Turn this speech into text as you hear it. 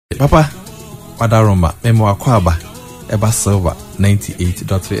Papa, Madaroma, Memo Akwaba, Eba Silver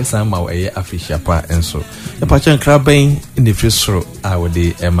 98.3. Esa ma wa ye official pa enso. The patron crabbing in the first row, I would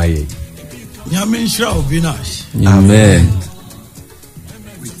the MIA. Nyamin shall be nice. Amen.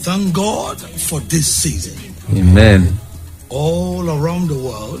 We thank God for this season. Amen. All around the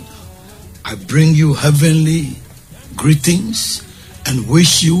world, I bring you heavenly greetings and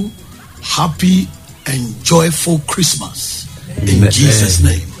wish you happy and joyful Christmas. In Jesus'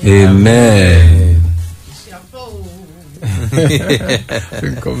 name. Amen.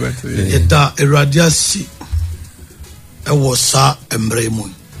 Yeda eradiasi ewosa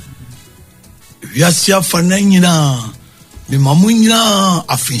emremu. Wiasia fananyina mi mamunyina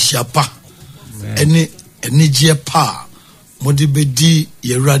afinsiapa. Eni pa modi bedi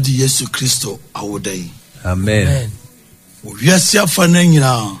yeradi Yesu Kristo awodai. Amen. Wiasia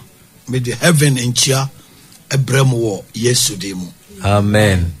fananyina me the heaven enchia ebremu Yesu demu.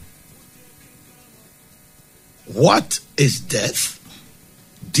 Amen. What is death?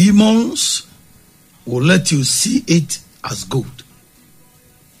 Demons will let you see it as good.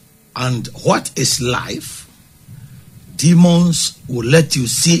 And what is life? Demons will let you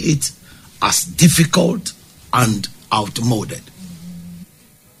see it as difficult and outmoded.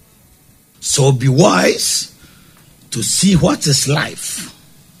 So be wise to see what is life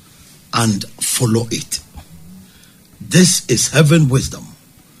and follow it. This is Heaven Wisdom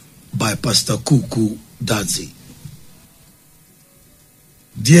by Pastor Kuuku Dadzie.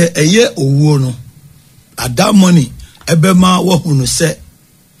 Dear eye owo no adamoni ebema wo hunu se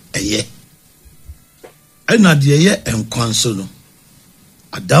eye ena de eye enkwanso no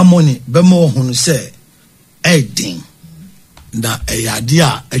adamoni bema wo hunu se edin na eyade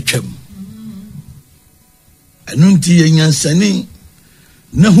a atwam enunti yenyansani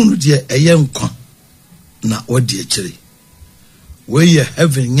na hunu de eye nkwa na odi akire we ye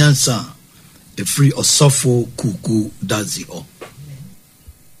heaven nyansa a free osofo Kuuku Dadzie.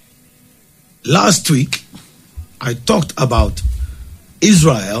 Last week, I talked about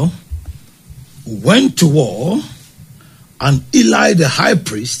Israel who went to war and Eli the high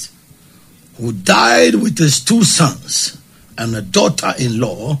priest who died with his 2 sons and a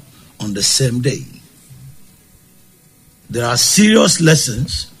daughter-in-law on the same day. There are serious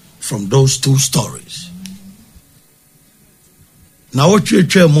lessons from those 2 stories. Now what you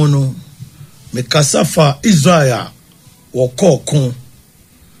tell mono me kasafa Israel woko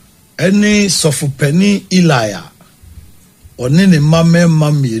any sofupeni Ilaya or nene mame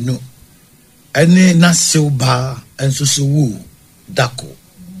mamienu any nasilba and susuwu dako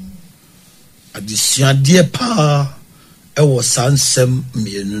adisia die pa ewo sansem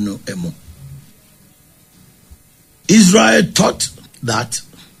mienu emo. Israel thought that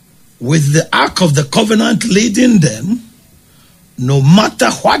with the Ark of the Covenant leading them, no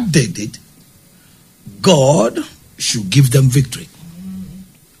matter what they did, God should give them victory.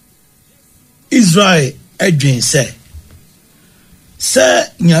 Israel Edwin say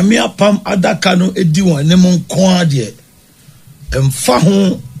nyame apam adaka no edi won ne mon kon ade emfa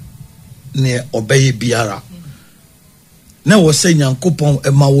ho ne obeye biara na wo say nyankopon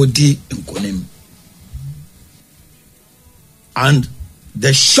ema wodi nkonim. And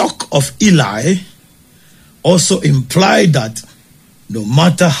the shock of Eli also implied that no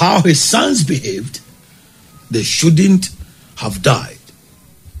matter how his sons behaved, they shouldn't have died.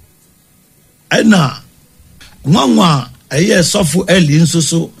 Ena nwanwa eye sofu eli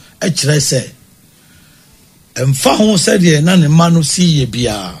nsusu ekire se emfa ho se de na ne ma no si ye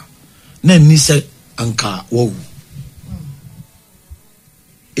bia na ni se anka wo.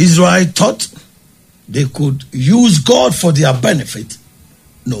 Israel thought they could use God for their benefit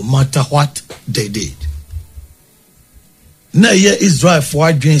no matter what they did. Na ye Israel for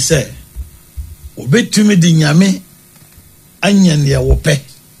adwen se obetumi di nyame anya ne wo pe.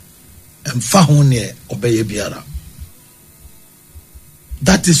 That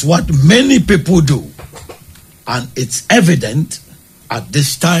is what many people do, and it's evident at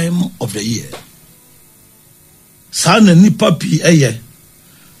this time of the year. Sana nipa pi eye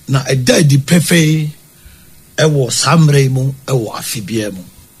na eda di pefe ewo samre mu ewo afibie mu.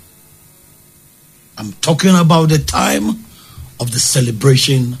 I'm talking about the time of the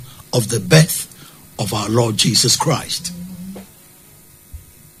celebration of the birth of our Lord Jesus Christ.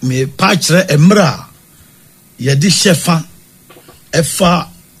 Me pachre emra yedi shefa efa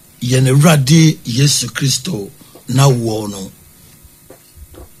yeneradi Yesu Kristo na wono.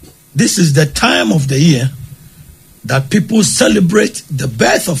 This is the time of the year that people celebrate the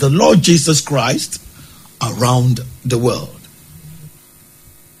birth of the Lord Jesus Christ around the world.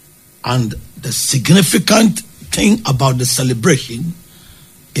 And the significant thing about the celebration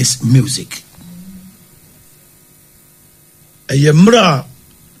is music. Yemra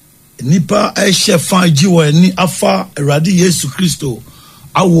nipa ehye fa jiwa ni afa Awurade Yesu Kristo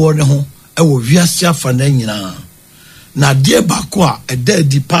awo ne ho ewo wiase afa na nyina na de bako a eda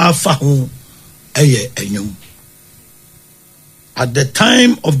di pa afa ho eye enyum. At the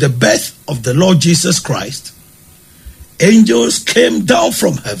time of the birth of the Lord Jesus Christ, angels came down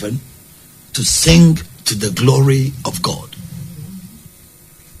from heaven to sing to the glory of God.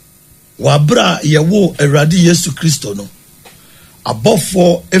 Wabra yewo Awurade Yesu Kristo no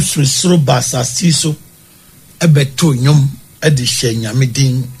abofo efiri soro basasi so ebeto nyom edi hye nyame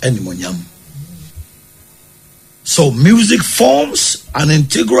din animonyam. So music forms an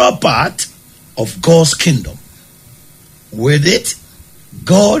integral part of God's kingdom. With it,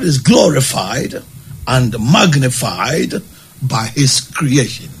 God is glorified and magnified by his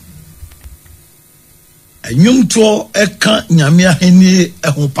creation. Enyumto eka nyame aheni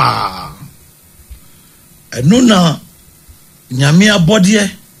eho pa. Eno na nyame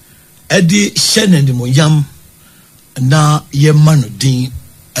abode edi hye n'animonyam na yemma no din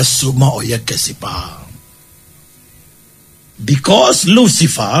eso ma oye kese pa. Because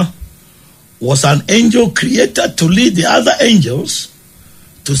Lucifer was an angel created to lead the other angels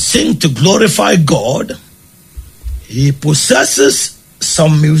to sing to glorify God, he possesses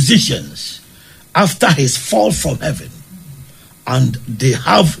some musicians after his fall from heaven, and they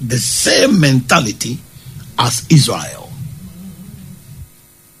have the same mentality as Israel.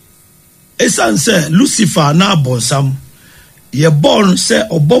 Esan se Lucifer na bonsam ye born se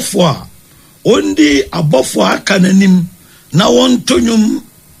obofo a ondi abofo aka nanim na won tonyum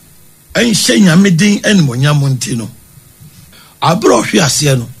enhye nyame din animonyam nti no abro hwe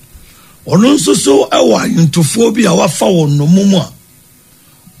ase no ono nso so ewo ayuntofo bi a wafa won no mumu a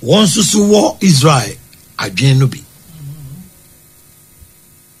won nso so wo Israel adwen no bi.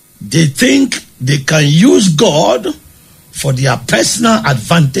 They think they can use God for their personal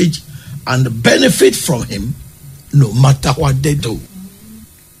advantage and benefit from him no matter what they do.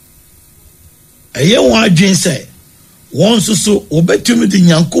 Eye won adwen say won so obetumi di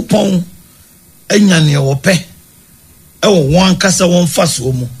Nyankopon enya ne ope ewo won kasa won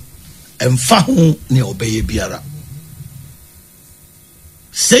faso mu emfa ho ne obeye biara.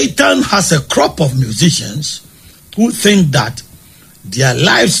 Satan has a crop of musicians who think that their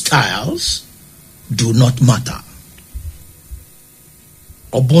lifestyles do not matter.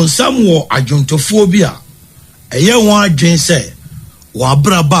 Obonsam wo adwontofo bi a eye won adwen se wo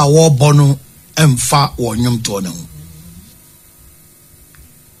abraba wo bono emfa wo nwomto ne ho.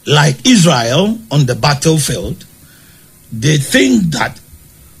 Like Israel on the battlefield, they think that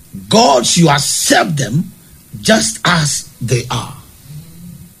God should accept them just as they are.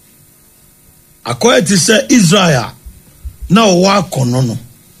 According to say Israel, now wa kono no.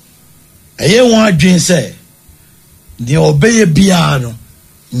 Eye won adwen say ne obeye bia no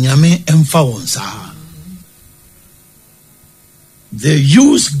nyame emfa won sa. They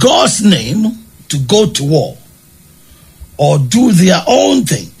use God's name to go to war or do their own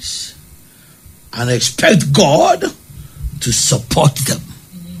things and expect God to support them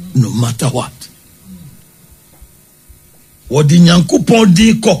no matter what. Wodi Nyankopon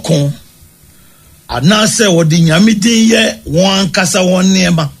di kokon anase wodi nyame din ye won kasa won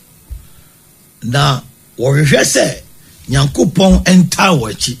niema na wo hwehwe se Nyankopon enta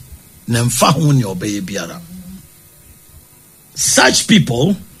wachi na mfa ho ne obeye biara. Such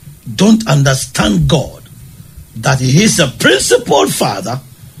people don't understand God, that he is a principled father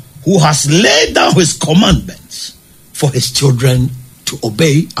who has laid down his commandments for his children to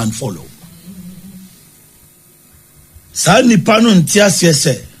obey and follow. Sa nipa no ntiase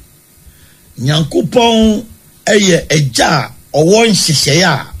se Nyankopon eye eja owo nhyehyeye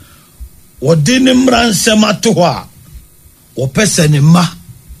a wode ne mransem ato ho a wo pese ne ma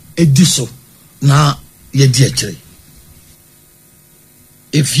ediso na yedi akire.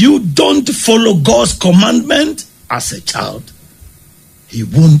 If you don't follow God's commandment as a child, he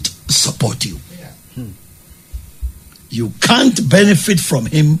won't support you. You can't benefit from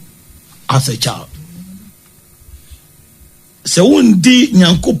him as a child. Se undi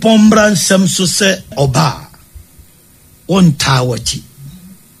Nyankopon bransem so se oba on tawachi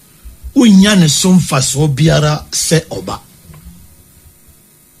unya ne somfa so biara se oba.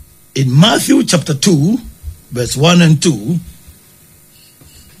 In Matthew chapter 2 verse 1 and 2,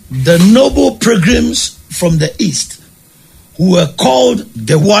 the noble pilgrims from the east, who were called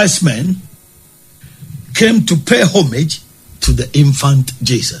the wise men, came to pay homage to the infant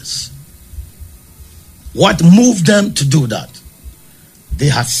Jesus. What moved them to do that? They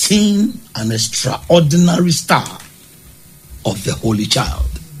had seen an extraordinary star of the Holy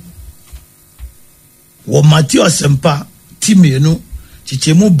Child. Wo Matthew asempa ti mienu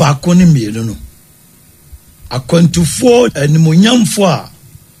chichemu baako ne mienu no. Akwantufo animonyamfo a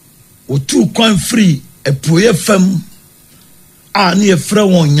otu kwan free epuye fam a ne efra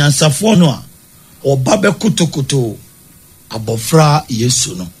won nyansafo no a oba be kotokoto abofra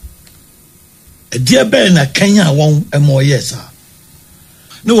Yesu no. Edie be na Kenya won emoyesa.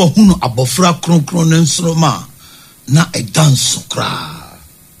 Ne wo hunu abofra kronkron ne nsroma na edanso kra.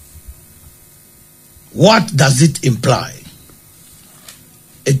 What does it imply?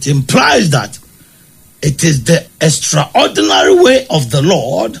 It implies that it is the extraordinary way of the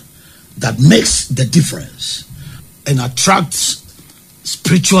Lord that makes the difference and attracts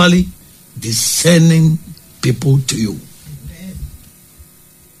spiritually discerning people to you.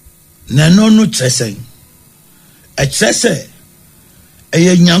 Nanonu cheseng. E chese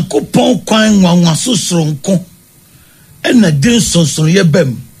eye Nyankopon kwan wanwaso soronko ena din sonson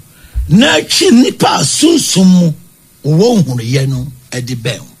yebem na chi nipa sunsumu wo hunu ye no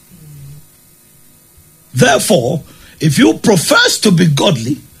edibem. Therefore, if you profess to be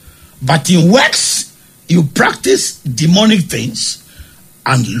godly, but in works you practice demonic things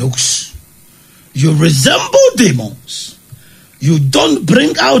and looks, you resemble demons, you don't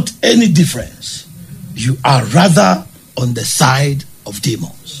bring out any difference, you are rather on the side of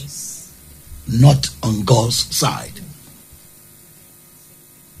demons, not on God's side.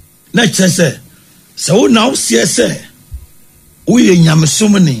 Next say, so now see say, we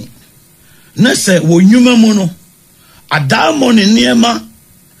nyamesumni. Na se wo nyuma mu no adamo ne niema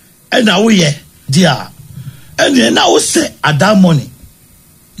e na wo ye dia ene na wo se adamo ne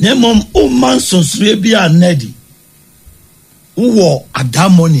nemom o man sonsure bia nadi wo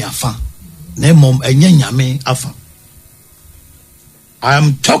adamo ne afa nemom enye nyame afa. I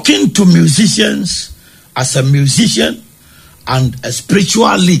am talking to musicians as a musician and a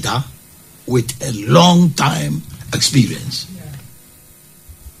spiritual leader with a long time experience.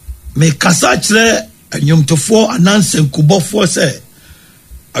 Me kasa kire anyomtofo anansenkubofo se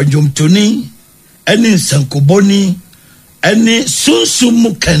anyomtoni eni nsenkuboni eni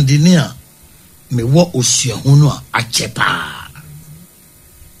sunsumu kandinia me wo osuahunu a achepa.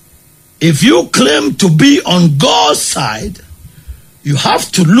 If you claim to be on God's side, you have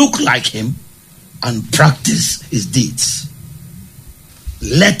to look like him and practice his deeds.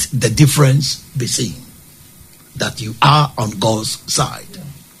 Let the difference be seen that you are on God's side.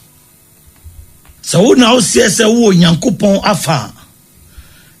 So now see se wo Nyankopon afa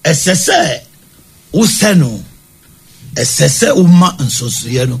esese wo seno esese uma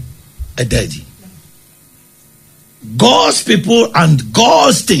nsosuye no edadi. God's people and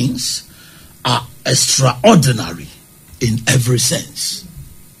God's things are extraordinary in every sense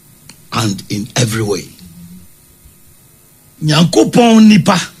and in every way. Nyankopon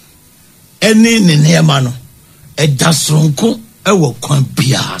nipa eni ne niema no edasronko ewo kwan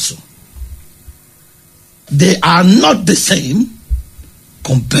bia so. They are not the same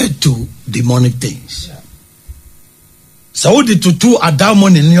compared to demonic things. So the tutu adamo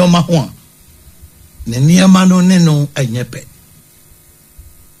ne nioma ho ne niema no ne no enyepe.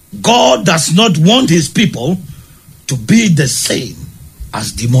 God does not want his people to be the same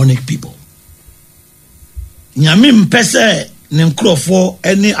as demonic people. Nyame mpese ne nkrofo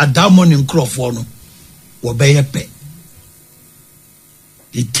eni adamo ne nkrofo no wo beyepe.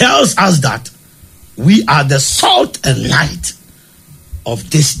 He tells us that we are the salt and light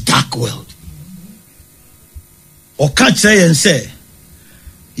of this dark world. Okache yen say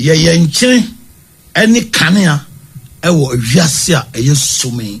ye yenche any kanea ewo wiase a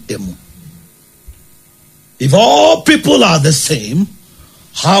eyesumi emu. If all people are the same,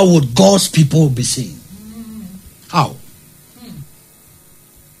 how would God's people be seen? How?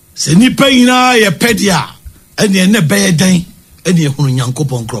 Se nipa ina ye pedia ene ne beye den ene hunu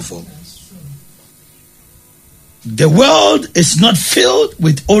Nyankopon krofo. The world is not filled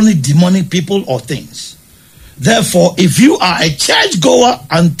with only demonic people or things. Therefore, if you are a church goer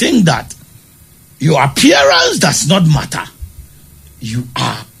and think that your appearance does not matter, you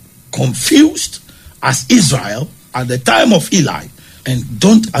are confused as Israel at the time of Eli and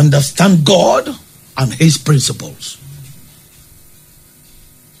don't understand God and his principles.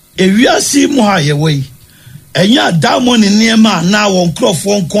 Ewiase mu ha ye we enya damon niema na won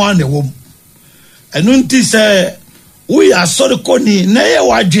krofo nko an ewo. Enunti se we are sorry koni na ye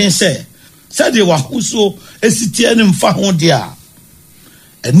wadwen se de wa huso esitie ne mfa ho dia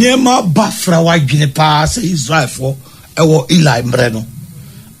eniema bafra wadwen pa se Israel fo ewo Eli mbre no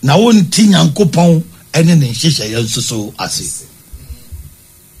na wonti Nyankopon ene ne hihye yensuso ase.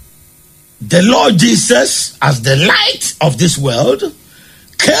 The Lord Jesus, as the light of this world,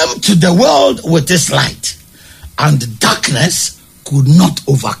 came to the world with his light, and darkness could not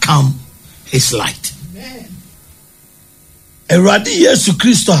overcome his light. Eradi Yesu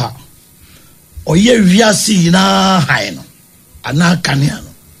Kristo ha oye wiase na han no ana kanea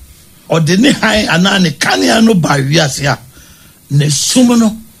no ode ne han ana ne kanea no ba wiase a ne sum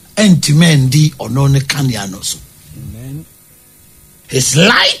no entimendi ono ne kanea no so. Amen. His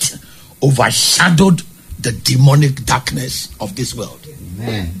light overshadowed the demonic darkness of this world.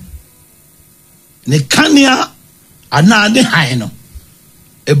 Amen. Ne kanea ana ne han no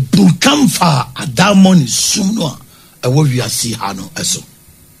e bulkam fa adamoni sum no there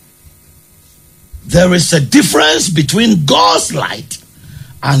is a difference between God's light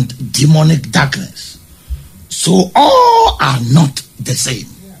and demonic darkness. So all are not the same.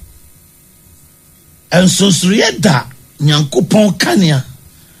 And so Srieda Nyankopon Kania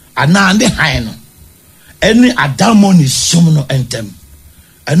Anande Haino any Adamoni Sumno Entem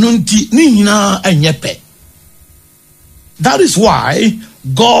Anunti Nina Enyepe. That is why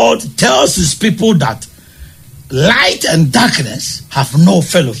God tells his people that light and darkness have no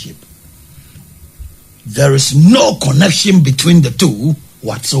fellowship. There is no connection between the two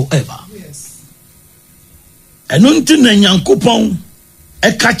whatsoever. Yes. Enunti na Nyankopon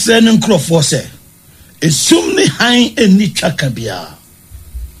e ka kire ne nkrofo se esum ne han eni twaka bia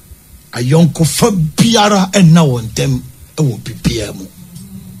ayonko fa biara enna wontem e wo bibia mu.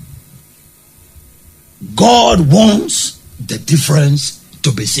 God wants the difference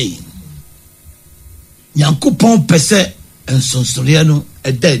to be seen. Nyankopon pese ensonsoriya no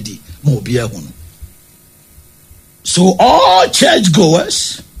edadi mo bia hu. So all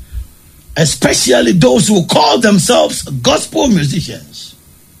churchgoers, especially those who call themselves gospel musicians,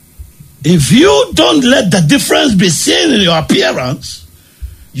 if you don't let the difference be seen in your appearance,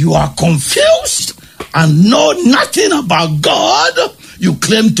 you are confused and know nothing about God you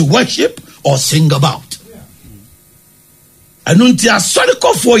claim to worship or sing about. Anunti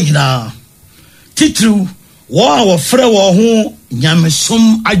asodiko fo yina titru wa wo frɛ wo ho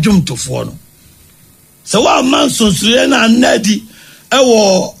nyamesom adwomtofo no. So wa man sonsure na anadi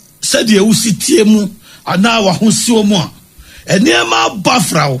ewo sɛde ewusitie mu ana wa hosio mu a enema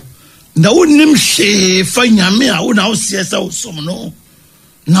bafrawo na wonim hwe fa nyame a wo na wo sie sɛ wo som no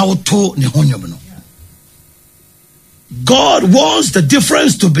na wo to ne honyom no. God wants the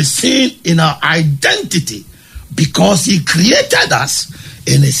difference to be seen in our identity because he created us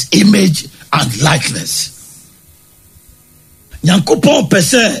in his image and likeness. Nyankopon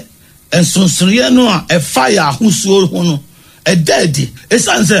pese ensonsoriye no a fire ahusuo ho no edadi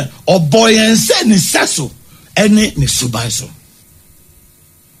esanse oboyense ni seso ene ni suban so.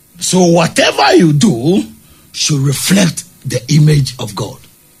 So whatever you do should reflect the image of God.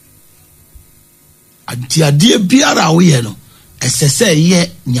 Antiade biara wo ye no esese ye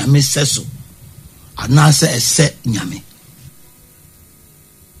nyame seso anase ese nyame.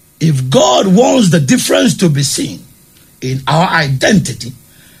 If God wants the difference to be seen in our identity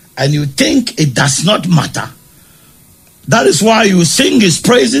and you think it does not matter, that is why you sing his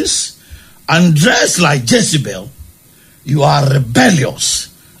praises and dress like Jezebel, you are rebellious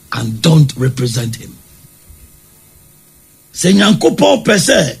and don't represent him. Se Nyankopon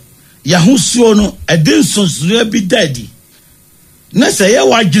pese yahusuo no edin sonsure bi dadi na se ye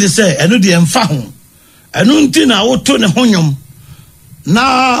wadwire se eno de emfa ho eno nti na woto ne honyom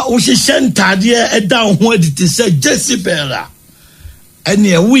na wo hyehyɛ ntade eda ho aditi se Jezebel a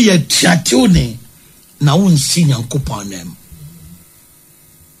ene wo ye tiatew ne na wo nsi Nyankopon nam.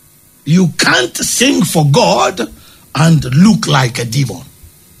 You can't sing for God and look like a demon.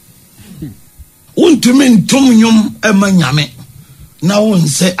 Untumi ntom nyom ema nyame na wo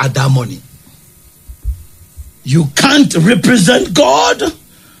nse adamoni. You can't represent God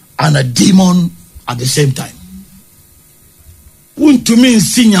and a demon at the same time. Untumi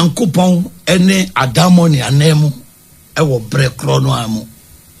nsi Nyankopon ene adamoni anemu ewo bre krono amu.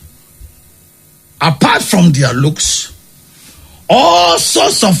 Apart from their looks, all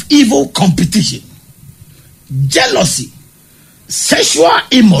sorts of evil competition, jealousy, sexual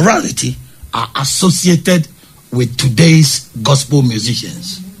immorality are associated with today's gospel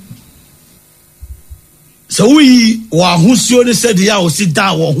musicians. So we wa husio ne said ya o sit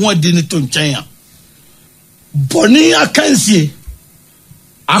down wo ho adi ne to nchen a boni akansie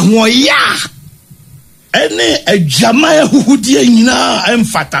ahoya ene adwama huhudie nyina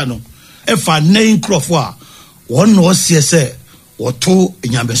emfata no efa nine crofo a won no sie se woto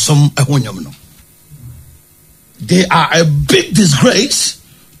nyamesom ehonyom no. They are a big disgrace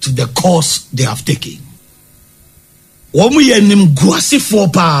to the course they have taken. Womu yenim guasifo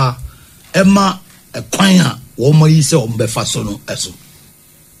pa ema ekwan a womu yi se ombefa so no eso.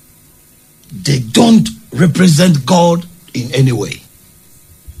 they don't represent God in any way.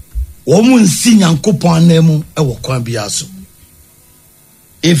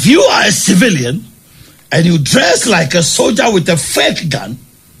 If you are a civilian and you dress like a soldier with a fake gun,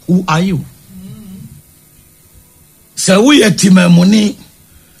 who are you? So we are timemoni.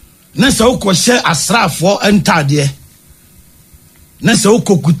 Nasa uko she asrafo entade. Nasa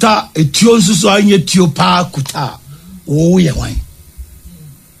uko kuta etio nsusu anye tio pa kuta. Wo ye wan.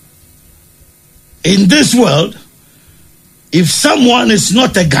 In this world, if someone is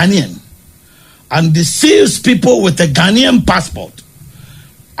not a Ghanaian and deceives people with a Ghanaian passport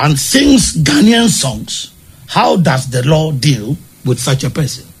and sings Ghanaian songs, how does the law deal with such a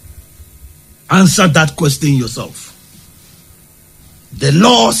person? Answer that question yourself. The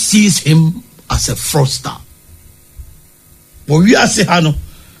law sees him as a fraudster. But we are saying,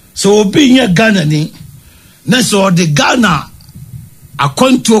 so being a Ghanaian, so the Ghana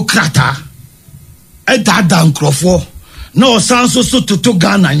according to krata, dan krofo, no sanso so to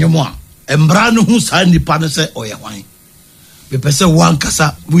Ghana nyomwa. Embrano hu sa nipa no se oye hwan. Be pese wan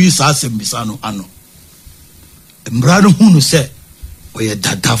kasa we sa asembisa no ano. Embrano hu no se oye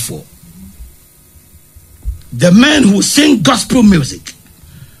dadafo. The men who sing gospel music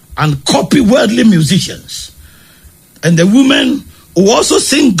and copy worldly musicians, and the women who also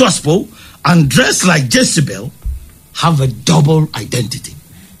sing gospel and dress like Jezebel, have a double identity.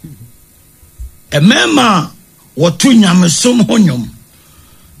 A mema watu nyamesom honyom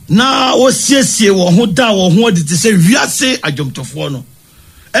na wosiesie wo ho da wo ho de se wiase adwomtofo no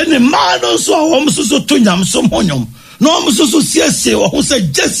ene ma no so a wo so to nyamesom honyom na wo so siesie wo ho se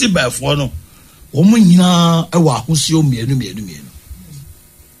Jezebel fo no wo mo nyina e wa ahosio mienu.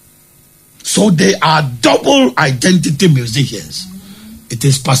 So they are double identity musicians. It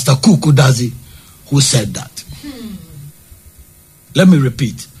is Pastor Kuuku Dadzie who said that. Let me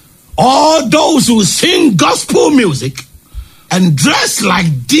repeat. All those who sing gospel music and dress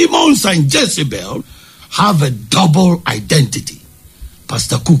like demons and Jezebel have a double identity.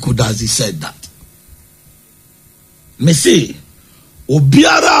 Pastor Kuuku Dadzie said that. Me say,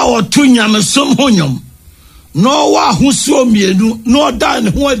 obiara o tunya mesom honyom no wa husuo mienu no dan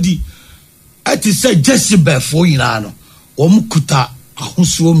ho adi ati say Jezebel fo yina no omukuta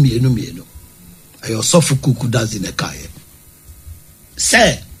ahusuo mienu ayo sofu Kuuku Dadzie ne kae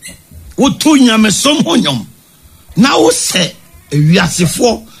say wotunya mesom honyom na wo se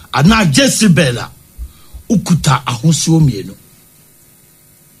ewiasefo ana Jezebel a ukuta ahusuo mienu.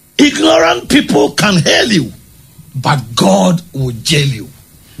 Ignorant people can hail you, but God will jail you.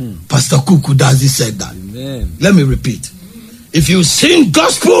 Pastor Kuuku Dadzie said that. Amen. Let me repeat. If you sing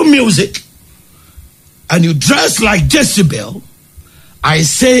gospel music and you dress like Jezebel, I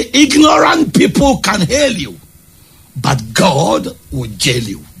say ignorant people can hail you, but God will jail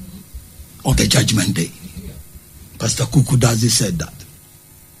you on the judgment day. Pastor Kuuku Dadzie said that.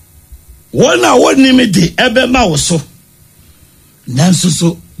 Wana woni me di ebe ma wo so. Nanso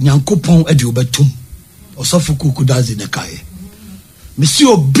so Nyankopon ade obetum. Osofu Kuuku Dadzie ne kae. Misi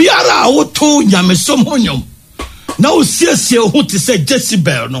obiara a woto nyamesom honyom. Na osiesie ho te se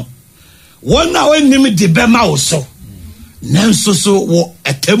Jezebel no. Wana woni me di be ma wo so. Nanso so wo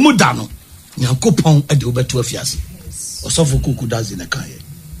etemu da no. Nyankopon ade obetu afiase. Osofu Kuuku Dadzie ne kae.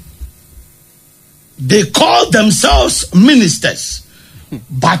 They call themselves ministers,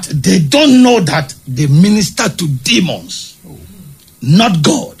 but they don't know that they minister to demons, not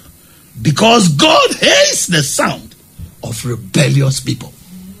God, because God hates the sound of rebellious people.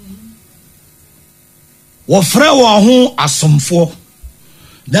 Wofre wo ho asomfo,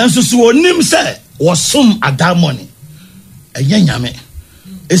 nanso so onim se wosom adamoni enye nyame.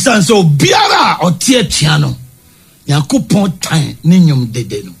 Esan so biara otie tua no, Yakopon tan ne nyom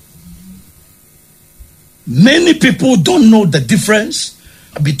dede no. Many people don't know the difference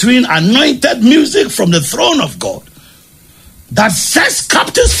between anointed music from the throne of God that sets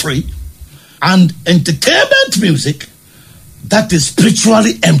captives free and entertainment music that is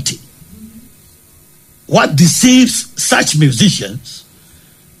spiritually empty. What deceives such musicians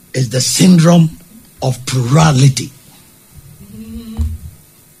is the syndrome of plurality.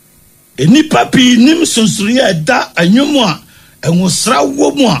 Enipa pi nim sunsuria da anyomu a enwosra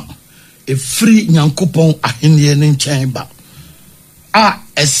wo mu a efri Nyankopon ahenie ne nkyɛn ba a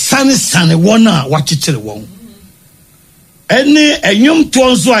esane wona wakyekere won ene enyom to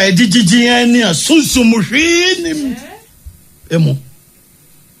nso a edigigi ani a sunsum hweenim emu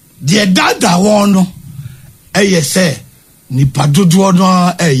de dada won no eye se nipa dodo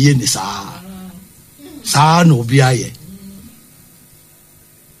no eye ni saa no obi aye.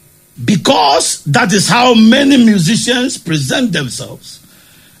 Because that is how many musicians present themselves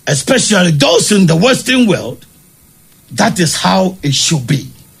especially those in the Western world, that is how it should be,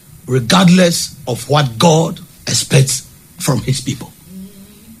 regardless of what God expects from his people.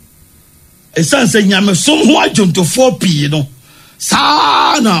 Esan se nyame som ho adwontofoɔ pii no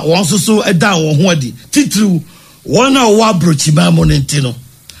saa na wɔn so ɛda wɔn ho adi titiriw wɔn a wɔwɔ aburokyima mu no nti no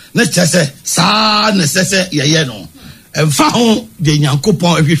na kyerɛ sɛ saa na ɛsɛ sɛ yɛyɛ no ɛmfa ho deɛ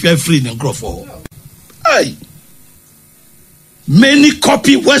Nyankopɔn ahwehwɛ afiri ne nkurɔfoɔ hɔ. Hey. Many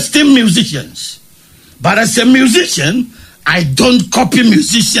copy Western musicians, but as a musician, I don't copy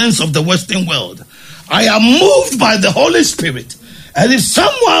musicians of the Western world. I am moved by the Holy Spirit. And if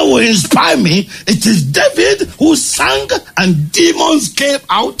someone will inspire me, it is David who sang and demons came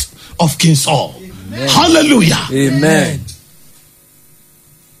out of King Saul. Amen. Hallelujah. Amen.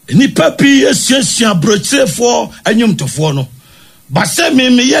 Nipa pi esiesia brochefo enyumtofo no. Ba se me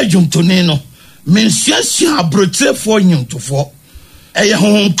ye dwumtoni no. Me esiesia brochefo enyumtofo. Eye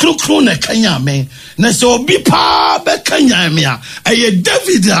hon krokro na kanya me. Na se obi pa be kanya me a eye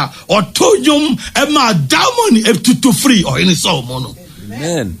David a otodwum e ma damoni etutu free or any soul mono.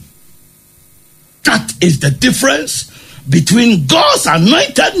 Amen. That is the difference between God's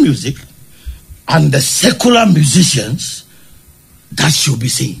anointed music and the secular musicians that should be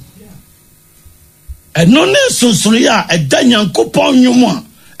seen. And no nesusuria a Nyankopɔn nwom a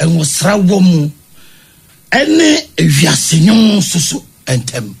enwosra wɔ mu ene ewiasenwom susu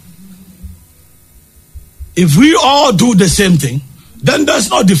entem. If we all do the same thing, then there's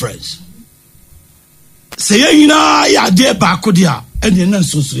no difference. Say yina ya de baako dia ene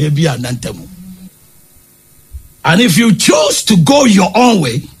nesusuria bi anantemu. And if you choose to go your own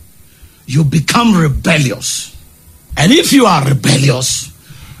way, you become rebellious. And if you are rebellious,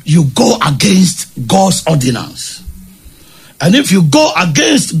 you go against God's ordinance. And if you go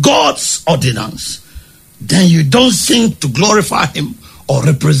against God's ordinance, then you don't sing to glorify him or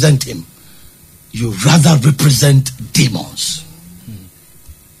represent him. You rather represent demons.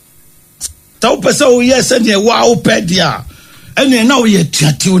 So yes, and wow pedia. And now ye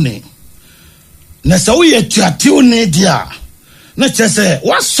tuatune. Na sa wo ye tuatune dia. Na chese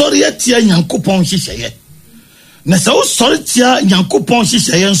what sorry tia Nyankopɔn hyehyɛ. Na sa wo sorry tia Nyankopɔn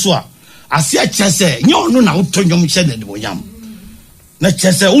hyehyɛ nso a ase a chese nye ono na wotonyom hye na nimonyam. Na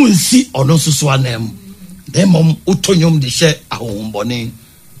chese unsi ono susu anam. Dem mom wotonyom de hye ahohombɔne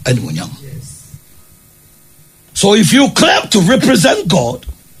animonyam. So if you claim to represent God,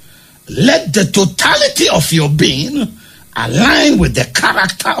 let the totality of your being align with the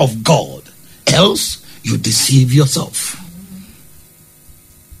character of God, else you deceive yourself.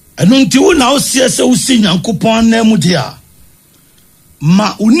 And until now, see usi Nyankopɔn anam dia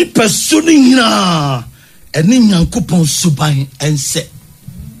ma unipa suni na eni Nyankopɔn suban ense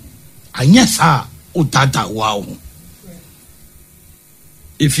anyasa utata wow.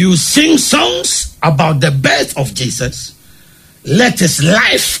 If you sing songs about the birth of Jesus, let his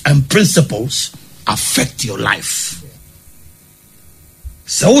life and principles affect your life.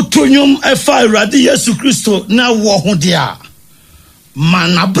 So tunyum efa Awurade Yesu Kristo na wo ho dia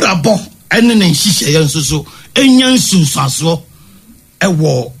manabrabo ene ne nhihye yenso so enya nsunsuaso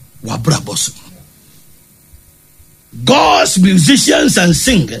ewo wabrabo so. God's musicians and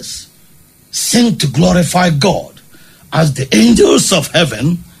singers sing to glorify God as the angels of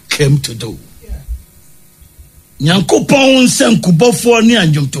heaven came to do. Nyankopɔn senkubɔfoɔ ne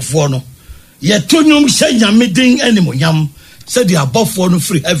anwomtofoɔ no yɛtonyom hyɛ Nyame din animonyam sɛ de abɔfoɔ no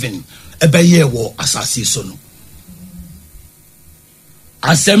free heaven ɛbɛyɛ wɔ asase so no.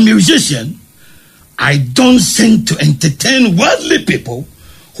 As a musician, I don't sing to entertain worldly people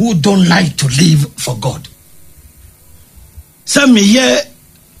who don't like to live for God. Sɛ meyɛ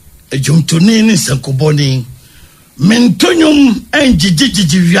adwomtoni ne senkubɔni mentonyom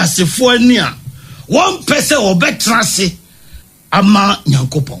engyegyegyegye wiasefoɔ ani a one person obetrase ama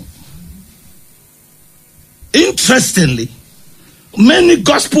Nyankopɔn. Interestingly, many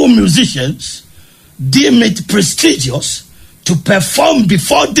gospel musicians deem it prestigious to perform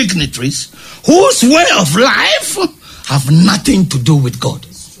before dignitaries whose way of life have nothing to do with God.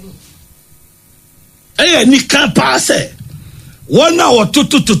 Ni kan pa se wona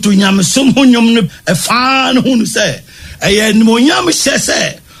wototototo nyamesom ho nwom no efa no hu se ni monyam hye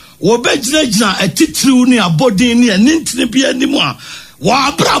se wobegyina atitiriw ne abodin ne anintine bia anim a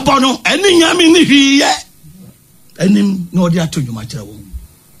wabrabɔ no ene nyame ne hwiye anim no de atodwuma kyerɛ wo.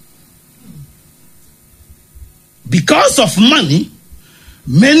 Because of money,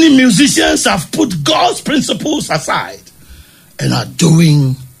 many musicians have put God's principles aside and are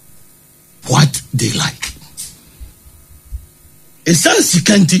doing what they like. Esan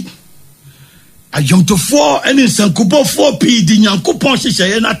sikanti Ayomtofo ene sankubofo pi di nyankopon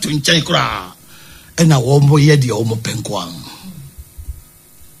hyehyeye na to nkyɛn kra ena wo mo ye de wo mo penkoan.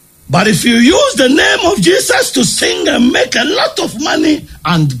 But if you use the name of Jesus to sing and make a lot of money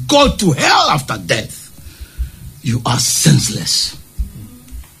and go to hell after death, you are senseless.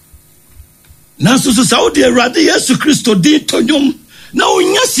 Nanso so Saudi Arabia Yesu Kristo di tonyom na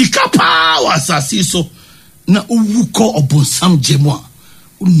onya sika pa wasasi so na uwuko obonsam jemwa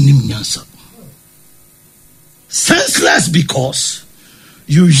unim nyansa. Senseless because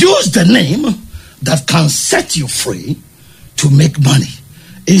you use the name that can set you free to make money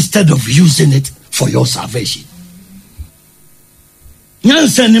instead of using it for your salvation.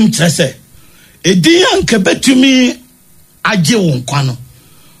 Nyansa nim trese edi anke betumi agye won kwano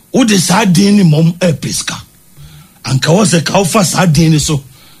udi sa din ni mom episka anka wo se ka ofa sa din ni so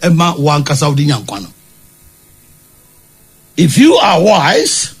ema wanka sa udi nyankwa no. If you are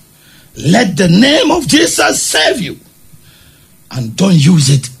wise, let the name of Jesus save you and don't use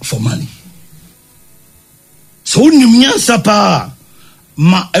it for money. So nim nyansa pa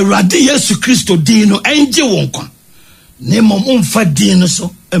ma Awurade Yesu Kristo din no enje won kwa ne mom umfa din no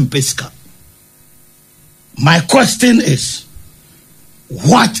so empeska. My question is,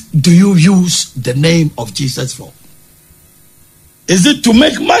 what do you use the name of Jesus for? Is it to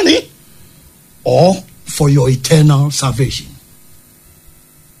make money or for your eternal salvation?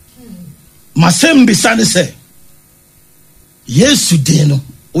 Masem bisane se Yesu dino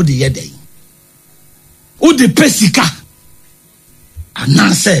odi yedei odi pesika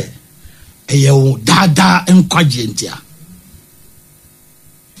anase eyewo dada Nkwagye ntia.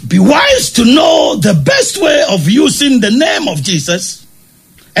 Be wise to know the best way of using the name of Jesus,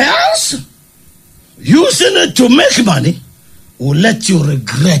 else using it to make money will let you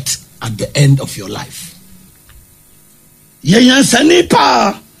regret at the end of your life. Yeyansani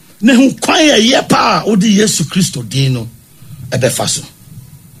pa ne hu kwan ye pa odi Yesu Kristo din no ebefa so.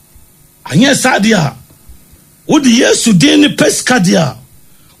 Anya sadia odi Yesu din ni peska dia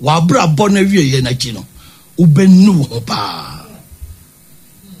wa bra bo na wie ye na chi no ubenu ho pa.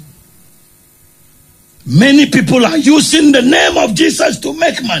 Many people are using the name of Jesus to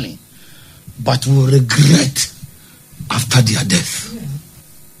make money, but will regret after their death.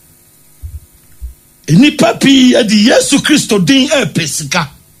 Ini papi edi Yesu Kristo din pesika.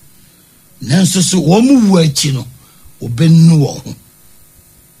 Nanso so wo mu wachi no obenu wo.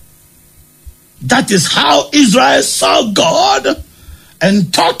 That is how Israel saw God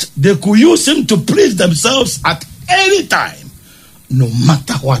and thought they could use him to please themselves at any time, no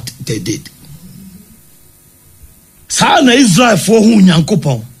matter what they did. Sana Israel for hu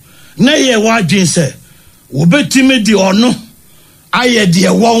nyankopon na ye wadwen se wo betime di ono aye de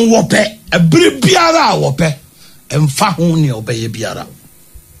won wope ebere biara wope emfa hu ne obeye biara.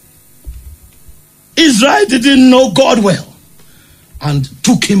 Israel didn't know God well and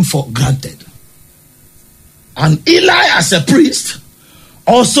took him for granted. And Eli, as a priest,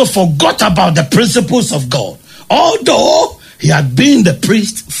 also forgot about the principles of God, although he had been the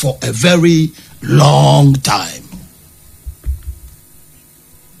priest for a very long time.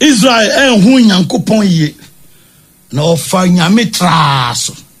 Israel enhu nyankopon ye na ofa nyame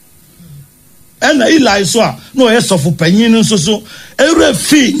traso ena Eli so a no yesofo panyin nso so ewre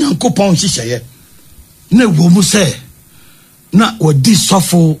fi nyankopon hyehyeye na wo mu se na wodi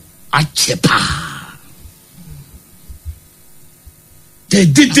sofo achepa. They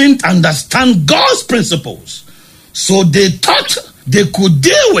didn't understand God's principles, so they thought they could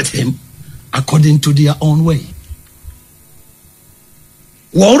deal with him according to their own way.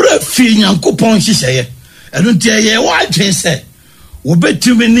 Wore fi nyankopon hyehyeye eno tie ye wadwen se wo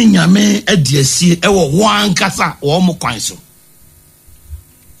betumi ni nyame adiasie ewo wankasa wo mo kwan so.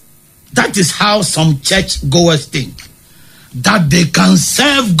 That is how some church goers think, that they can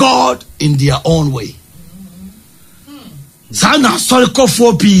serve God in their own way. Zana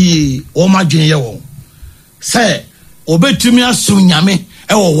sorikofo pi wo madwen ye wo se wo betumi aso nyame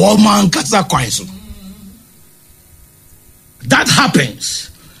ewo wo mankasa kwan so. That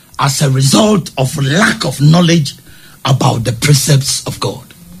happens as a result of lack of knowledge about the precepts of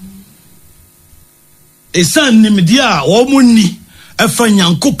God. Esan nimdia wo munni efa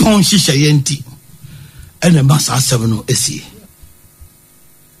nyankopon hyehyeye nti ene masa asem no esi.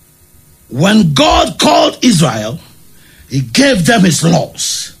 When God called Israel, he gave them his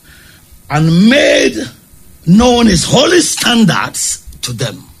laws and made known his holy standards to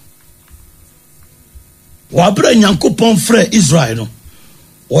them. Wabra nyankopon frɛ Israel no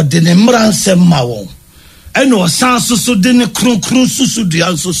ɔde ne mmara nsɛm ma wɔn ɛna ɔsan soso de ne kronkron susu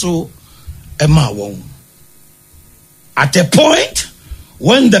dua nsoso ɛma wɔn. At a point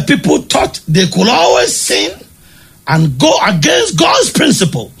when the people thought thought they could always sin and go against God's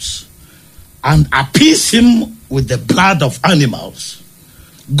principles and appease him with the blood of animals,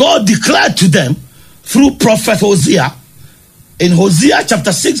 God declared to them through prophet Hosea in Hosea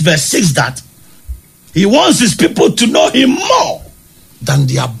chapter 6 verse 6 that he wants his people to know him more than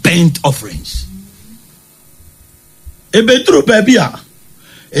their burnt offerings. Ebedru baby a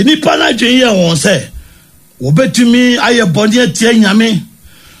enipa na dwen ye won say wobetumi aye bone atie nyame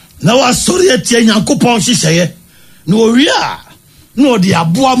na wasori atie nyankopon hyehyeye na owia na odi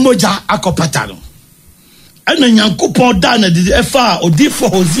aboa moja akopata no ana nyankopon da na di efa odifo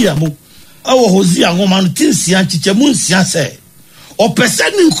Hosea mu awo Hosea ngoma no tinsia chichemu nsia say opese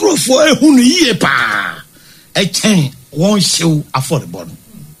ni nkrofo ehunu yie pa echen won hyew affordable.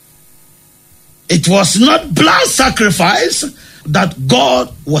 It was not blood sacrifice that God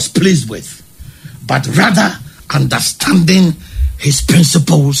was pleased with, but rather understanding his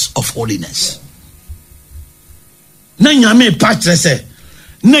principles of holiness. Na nyame patre se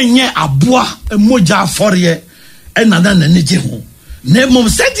na nye aboa moja afore e na na neje ho na mom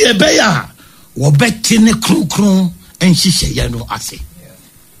se de be ya wo beti ne kronkron enhyehyeye no ase.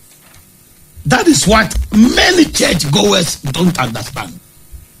 That is what many church goers don't understand.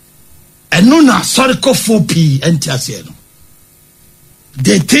 And no na soriko fopi entiasieno.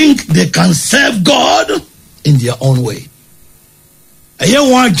 They think they can serve God in their own way. Eye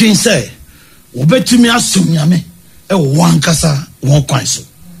wan dwen say wobetumi asom nyame e wan kasa won kwan so.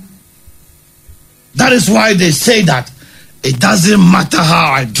 That is why they say that it doesn't matter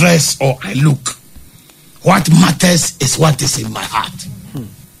how I dress or I look. What matters is what is in my heart.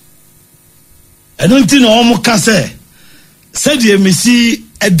 I don't think omo ka say the mesi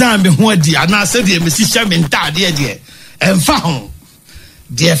edan me ho adi ana say the mesi hye me ntade de emfa ho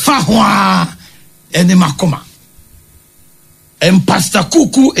de fa ho a eni makoma. And Pastor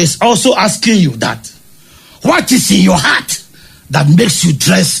Kuuku is also asking you that what is in your heart that makes you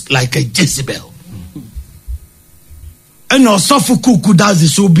dress like a Jezebel? And also for Kuuku Dadzie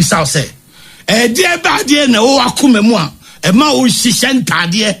so bisa say dear ba de na o akoma mu a e ma o hye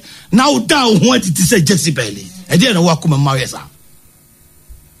ntade na o da ho ati ti say Jezebel dear na o akoma ma yesa.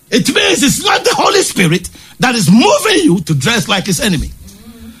 It means it's not the Holy Spirit that is moving you to dress like his enemy.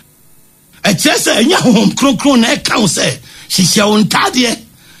 A just say nya hom kronkron na e kan say hihye on tade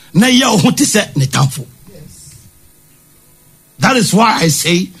na ye ho ti say netamfo. That is why I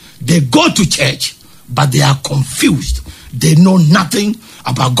say they go to church but they are confused. They know nothing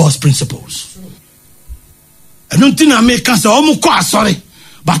about God's principles. I don't think I make us omo ko asori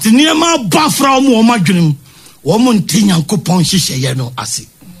but niema ba fra omo o madwenem omo ntinyankopon hyehyeye no ase.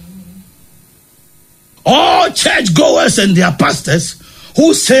 All church goers and their pastors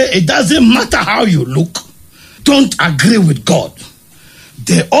who say it doesn't matter how you look don't agree with God.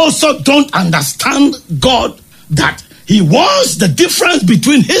 They also don't understand God, that he wants the difference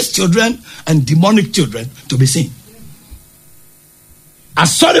between his children and demonic children to be seen.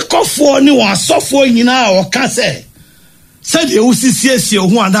 Asorikofo ni wa asofo nyina o ka say said you usisiesie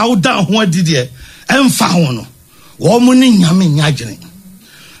ho ana wo dan ho adide emfa ho no wo mu ni nyame nyadwene.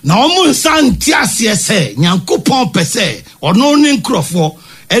 Na omo nsanti ase se nyankopon pese ono ne nkrofo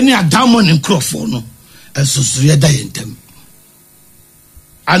eni adamo ne nkrofo no ensusu ye da yentem.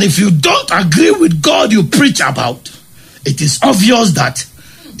 And if you don't agree with God you preach about, it is obvious that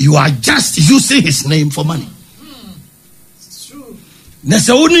you are just using his name for money. It's true. Na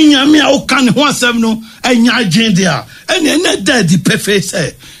se oni nyame a o kan ho asem no enya adwen dia ene da di pefe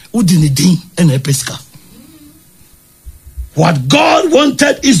se udi ne din ene peska. What God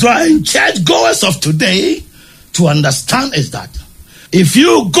wanted Israel and church goers of today to understand is that if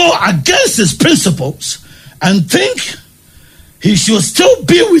you go against his principles and think he should still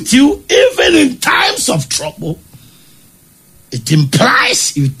be with you even in times of trouble, it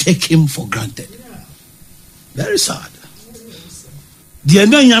implies you take him for granted. Very sad. The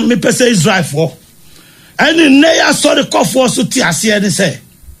enemy me pese Israel for and in neya saw the cough so ti ase and say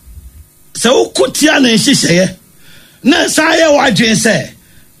so kutia na hyehyeye na saye wadwen say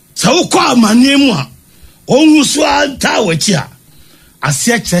so kwa amane mu a onwusu anta wachi a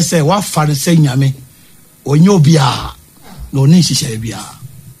ase kire say wa fare say nyame onyo bia no ni hyehyeye bia.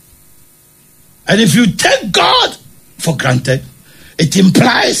 And if you take God for granted, it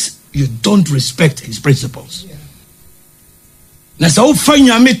implies you don't respect his principles. Na so fa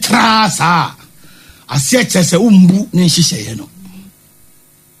nyame tra sa ase kire say umbu ni hyehyeye no.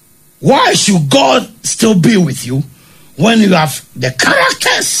 Why should God still be with you when you have the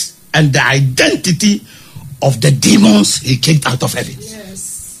characters and the identity of the demons he kicked out of heaven?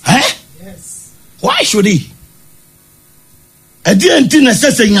 Yes. Eh? Yes. Why should he? Enti na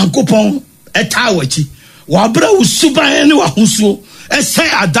sese Nyankopon eta wachi. Wabra usuban ne wahusuo. Say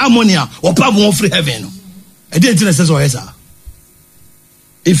adamonia or pam free heaven. Enti na sese oyesa.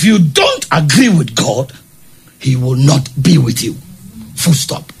 If you don't agree with God, he will not be with you. Full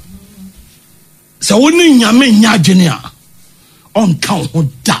stop. So woni nyame nyadwene a on kan ho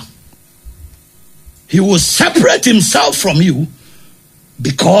da. He will separate himself from you,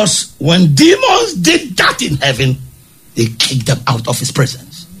 because when demons did that in heaven, they kicked them out of his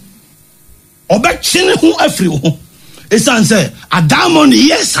presence. Obekchine hu afriwo. Esan say adamon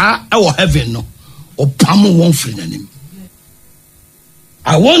yes ha e wo heaven no. Opam won free nanim.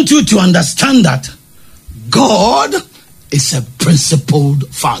 I want you to understand that God is a principled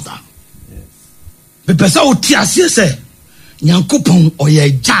father. The person who tiasie say Nyankopon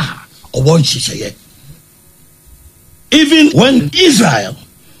oye ja obon hihye. Even when Israel,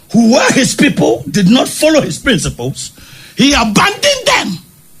 who were his people, did not follow his principles, he abandoned them.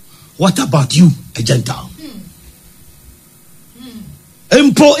 What about you, a Gentile?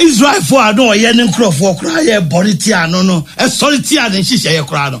 Empo Israel for no ye nkro for kra ye boritia no e solitia ne hihye ye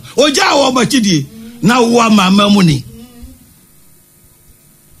kra no oja wo machidi na wo mama muni.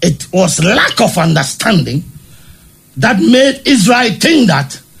 It was lack of understanding that made Israel think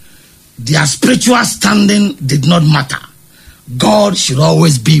that their spiritual standing did not matter. God should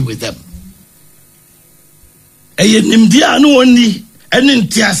always be with them. Eye nimdia no oni ene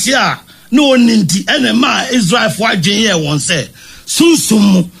ntiasia no oni nti ene ma Israel fo adwen ye won say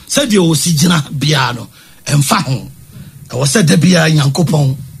sunsum said de osigina bia no emfa ho e wo said de bia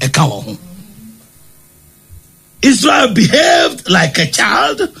Nyankopon e ka wo ho. Israel behaved like a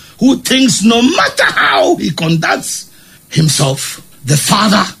child who thinks no matter how he conducts himself, the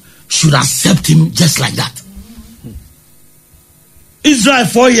father should accept him just like that. Israel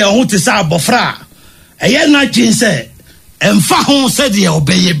for ye who to say abofra eye na twin say emfa ho said ye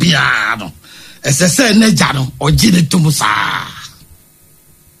obeye bia no ese say ne ja no ogine tumusa.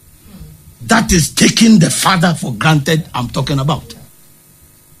 That is taking the father for granted I'm talking about.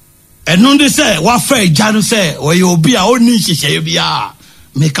 And on they say what fair janu say or you be a oni hihye bia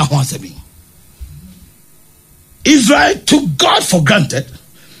make a ho me. Israel took God for granted,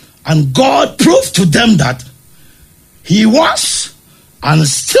 and God proved to them that he was and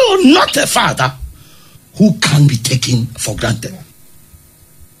still not a father who can be taken for granted.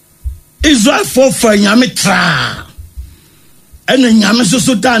 Israel for nyame tra and nyame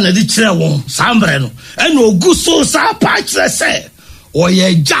so dan e di kire won sambre no and ogu so sa pa kire say o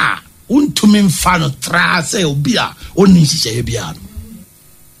ye ja untumi mfa no tra say obi a oni hihye bia.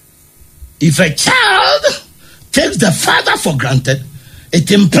 If a child takes the father for granted,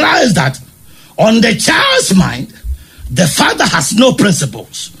 it implies that on the child's mind, the father has no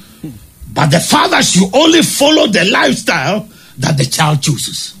principles, but the father should only follow the lifestyle that the child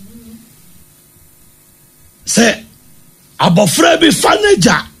chooses. Say, abofra bi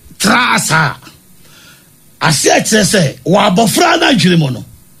faneja trasa. Asiye say, wa abofra na jirimono.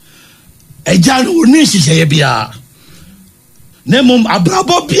 Eja no ni hihye bia. Nemum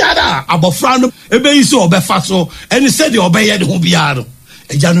abrabo biara abofra no ebe isi obefa so eni said the obeye de ho biara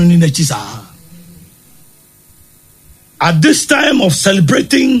eja no ni na chi sa. At this time of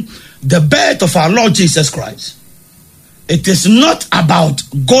celebrating the birth of our Lord Jesus Christ, it is not about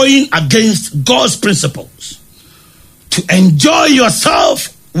going against God's principles to enjoy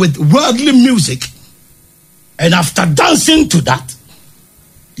yourself with worldly music, and after dancing to that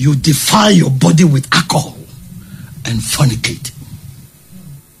you defile your body with alcohol and fornicate.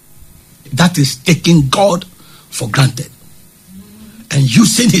 That is taking God for granted and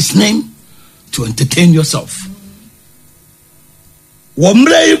using his name to entertain yourself.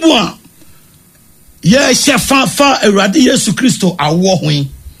 Womre ibua ye shefafa Awurade Yesu Kristo awo hwen.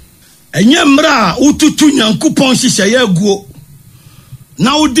 Enye mra ututu Nyankopon hihye ye aguo.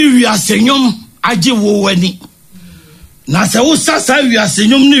 Na udi wiasenyom age wo wani. Na se wo sasa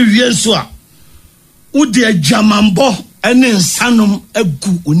wiasenyom ne wie nso a udi adwamambo ene nsanom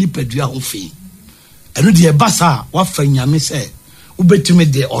agu onipadua ho fi. Eno de basa wa fa nyame se ubetumi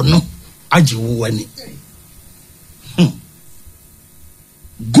de ono age wo wani.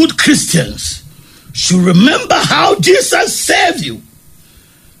 Good Christians should remember how Jesus saved you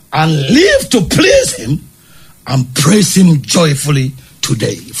and live to please him and praise him joyfully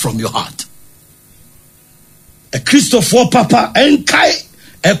today from your heart. A Christopher Papa enkai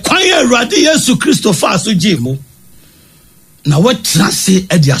e kwanye Awurade Yesu Christopher aso jimu na watrase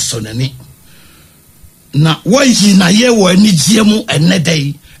e dia sonani na wayi na ye wo anigye mu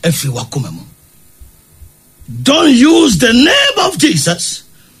enedai afiri wakoma mu. Don't use the name of Jesus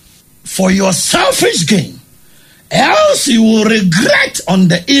for your selfish gain else you will regret on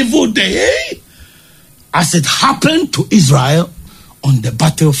the evil day, as it happened to Israel on the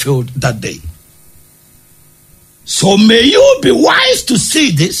battlefield that day. So may you be wise to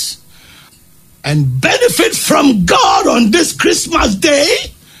see this and benefit from God on this Christmas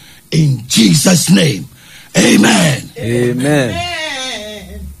day, in Jesus' name. Amen.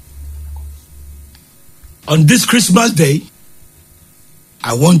 Amen. On this Christmas day,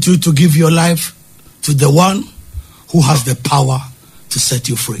 I want you to give your life to the one who has the power to set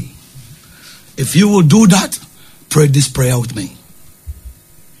you free. If you will do that, pray this prayer with me.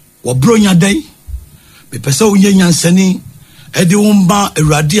 Wabronya day, be pesa unye nyansani, edi umba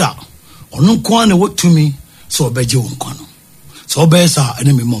eradia, onunkwane what to me, so obeje unkwano. So obesa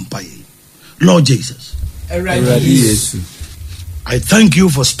enemy mompaye. Lord Jesus, I thank you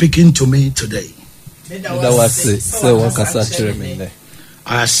for speaking to me today.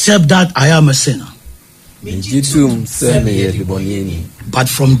 I accept that I am a sinner. But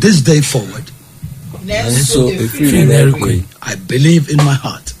from this day forward, I believe in my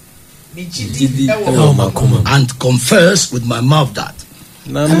heart and confess with my mouth that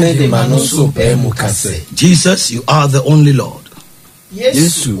Jesus, you are the only Lord.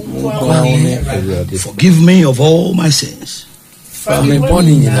 Forgive me of all my sins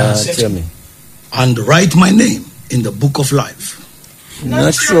and write my name in the book of life.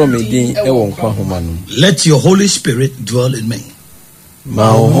 Let your Holy Spirit dwell in me,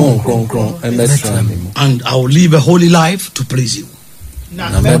 and I will live a holy life to please you.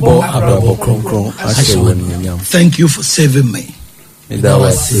 Thank you for saving me.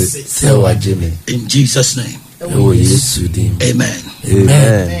 In Jesus' name. Amen.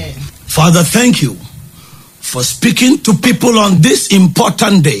 Amen. Father, thank you for speaking to people on this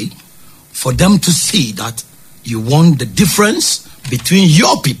important day, for them to see that you want the difference between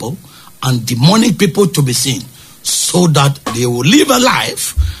your people and demonic people to be seen, so that they will live a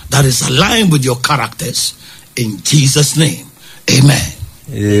life that is aligned with your characters. In Jesus' name. Amen.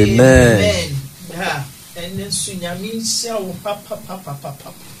 Amen. And then Sunyami shall papa.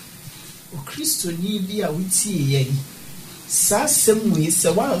 Christo ni bi a wuti ye. Sa sem we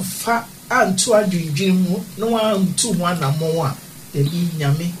se wan fa anto adwindwin mu no wan to ho anamo a de bi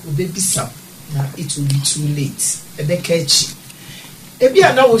nyame obebisa na it will be too late. Ebeka echi. Ebi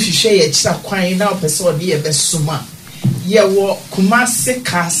ana wo hwehwe ye kira kwan na opese ode ye besoma. Ye wo Kumasi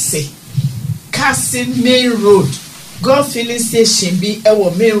Kaase main road. God filling station bi e wo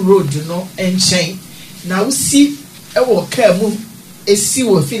main road no enchen. Na wo si e wo car mu esi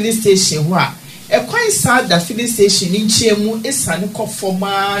wo filling station ho a ekwan sa da filling station nchiemu esane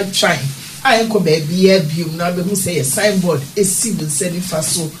kofoma twan ayenko ba bia bium na be hu say a signboard esi wo sani fa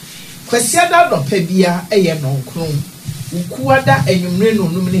so kwasiada do pa bia eye nonkron ukuada enwumre no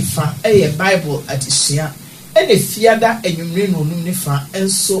num ne fa eye bible adesua ene fiada enwumre no num ne fa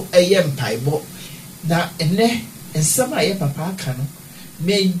enso eye mpaibo na ene ensama ye papa aka no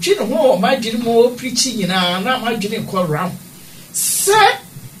me dwene ho ma dwene mo preaching nyina na ma dwene ko ram se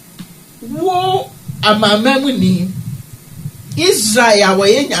wo amamamu ni Israel wa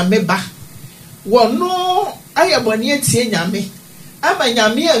ye nyame ba wono ayabone atie nyame ama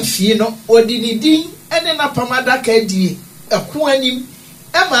nyame amfie no odi ni din ene na pamada ka die eko anim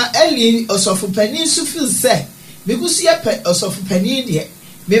ama eli osofopani su feel say bigusu ye pe osofopani de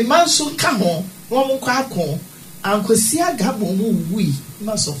me manso ka ho wo mo kwa akon ankosi agabo mu wi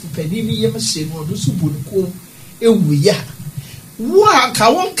ma osofopani ni ye ma hye no do su bonko ewu ya wo aka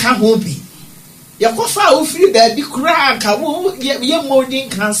won ka ho bi yakofa ofiri da bi kura aka wo ye modin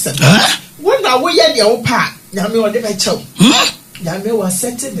cancer wona wo ye de wo pa nyame wo de be chew nyame was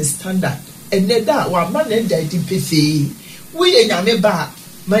setting the standard ene da wa ma na da di pefe wo ye nyame ba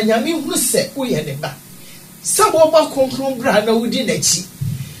ma nyame hu se wo ye ne ba sabo ba konkron bra na wo di na chi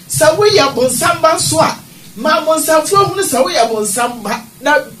sa wo ye bonsamba so a ma bonsafo hu se wo ye bonsamba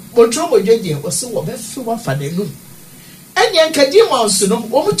na botro bodwedie wo se wo be fi wa fa na nu enya nkadi mo so no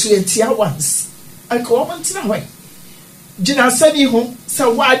wo mutu etia once anka wo ntina hwan gina sani ho sa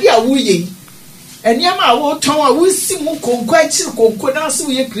wade a wo ye eniama a wo ton a wo si mu konko akiri konko na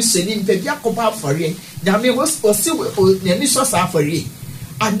so ye kristoni mpa bia kopa afore nyame wo si nyame so sa afore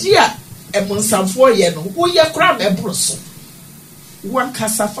ade a emonsamfo ye no wo ye kra mebro so wan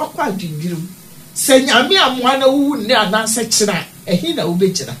kasafa kwa adwindwirum se nyame amoa na wo ne ananse kira ehi na wo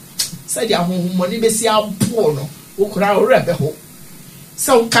begira se dia honhommoni besi ampo no wo kra wo rebe ho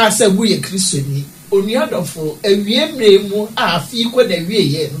se wo Kaase wo ye kristoni onuadofo awiemre mu a afi ko na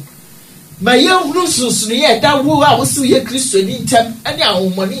wieye no ma ye hunu susunu ye da wo a wo si ye kristoni ntem ene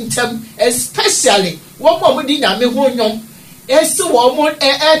ahomoni ntem especially wo mo di nyame ho nyom esi wɔn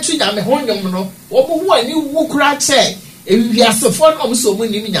ɛtu nyame ho nyom no wɔn ho ani wu kura kyɛ ewiasefo no so mu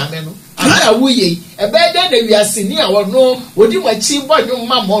nim nyame no ana wuye ɛbɛɛ dɛ na wiase ni a wɔno wodi wɔkyi bɔ nyom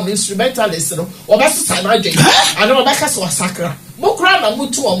ma mo no instrumentalist no wɔbɛsesa na adwen ana wɔbɛka so wasakra mo kura na mo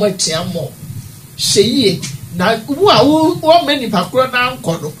tu wɔn atia mo hweyie na wo a wo mani pakro na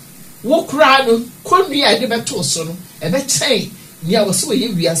nkɔ no wo kura no konua a de bɛto so no ɛbɛkyɛn ni a wɔso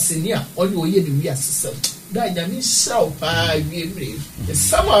yɛ wiase ni a ɔne ɔyɛ de wiase sɛm da nyame hyɛw paa wie mmere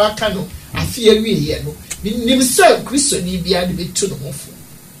ɛsɛm a waka no afei awieyɛ no nim sɛ kristo ni bia de bɛtu no ho fo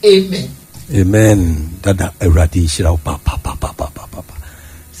amen amen dada awurade hyira wo pa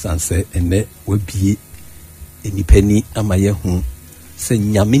sanse ene wabie enipani ama yɛhu sɛ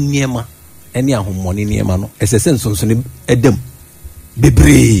nyame nneɛma ɛne ahommɔne nneɛma no ɛsɛ sɛ nsonsono ɛdam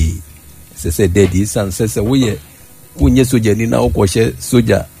bebree ɛsɛ sɛ dadi sanse sɛ woyɛ wonye soja ni na wokɔhyɛ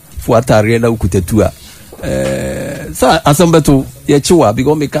soja fo atare na wokutatu a sa asambeto ye chiwa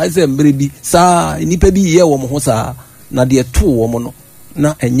because me kai se mbre bi sa nipa bi ye wo mo ho sa na de to wo mo no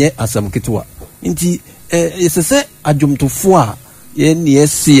na enye asam ketwa nti yesese adwomtofo a ye ne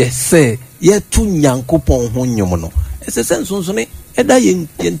yese ye tu nyankopɔn ho nyom no esese nsonsone eda ye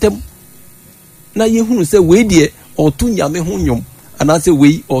ntem na ye hunu se we de otu nyame ho nyom anase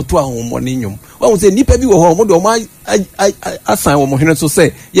we otu ahomone nyom wa se nipa bi wo ho mo de o ma asan wo mo hene so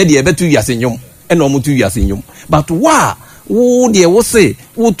se ye de ebetu wiase nyom ena omutu wiase nyom but wo de wo se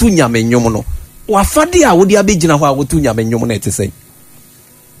wo tu nyame nyom no wa fade a wo de abegina ho a wo tu nyame nyom na etese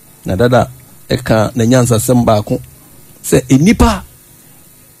na dada eka na nyansa semba ko se enipa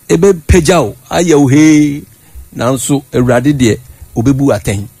ebe pejao aye wo he nanso awurade de obebu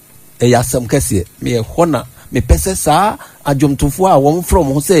aten e yasam kese me hona me pese sa adwomtofo a won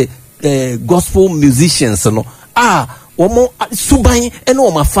from ho se gospel musicians no wɔn suban ɛna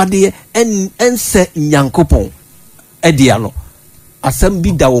wɔn afadeɛ ɛnsɛ nyankopɔn ɛdia no asɛm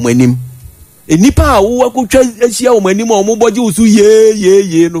bi da wɔn anim nipa a wɔakɔtwa ahyia wɔn anim a wɔn bɔ gye wo so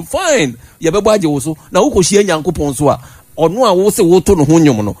yee no fine yɛbɛbɔ agye wo so na wokɔhyia nyankopɔn so a ɔno a wo se woto no ho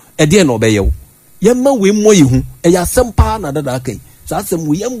nwom no ɛdeɛ na ɔbɛyɛ wo yɛmma wei mmɔ yɛ hu ɛyɛ asɛm paa na dada aka yi saa asɛm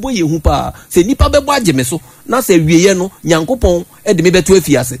wo yɛmbɔ yɛ hu paa sɛ nipa bɛbɔ agye me so na sɛ wieɛ no nyankopɔn ɛde me bɛto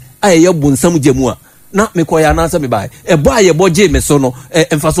afiase a ɛyɛ bonsam gya mu a na me koya na se me bai ebo aye boje me so no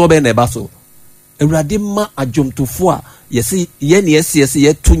emfa so be na eba so awurade ma adwomtofo a yesi ye ne yesi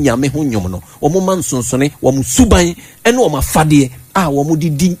ye to nyame ho nyom no omo ma nsonsone omo suban ene omo afade a omo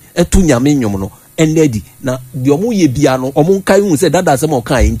didi to nyame nyom no enedi na de omo ye bia no omo nkai hu se dada se mo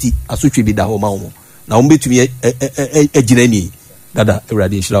kan enti asotwe bi da ho ma omo na omo betumi agina ni dada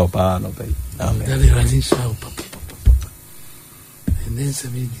awurade nhyira wo pa no pai amen dada awurade nhyira wo pa and then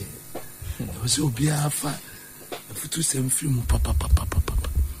some was obia fa futu sem film papa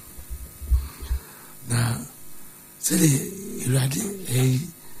na se de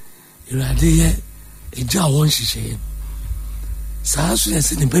irade ye eja won hihye saa so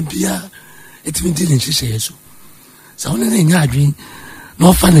yesi ne babia etimi di ne hihye so sa won ne nya adwen na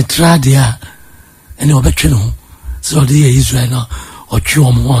ofa ne trade a ene obetwe no so de ye Israel na otwe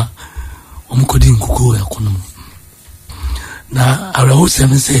omo a omo kodi nkuko ekonom na arawo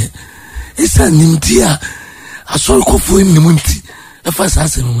sem se esa nimdia asori kofo nimunti efa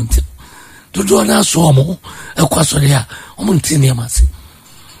sase nimunti dodo na so omo ekwa sori a omo nti ne amase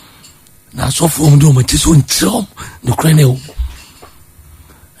na so fo omo do mo ti so ntrom no krane o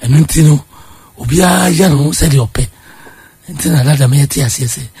enu nti no obi a ya no se de ope nti na dada me ti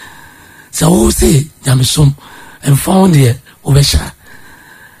asese se o se nyamsom and found there obesha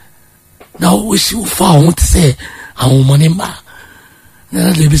na o si o fa o ti se awon money ma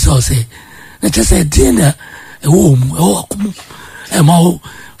na le bi so se na just dinner akum ma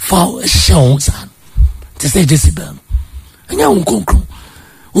fa show san to say Jezebel anya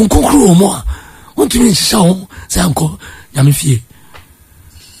unkonkro mo a untumi show sanko nyame fie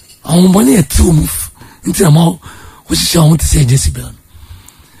awon bone etum nti ma wo show to say Jezebel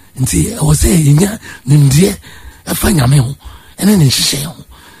nti I was say nya nimdie afa nyame ho ene ne hihye ho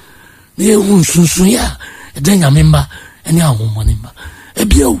na ehun sunsun ya eda nyame mba ene awon bone mba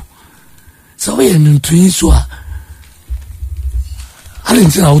ebio so we ntuin so a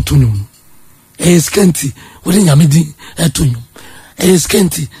alentina autonom skanti we nyame din etonum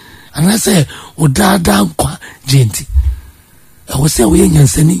skanti anase odada nkwa genti e wo se we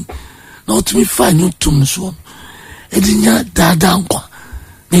nyansani na otumi fa nyotum so edinya dada nkwa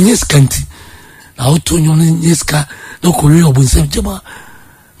nenye skanti na otonum nenye ska no kowe obunsem jema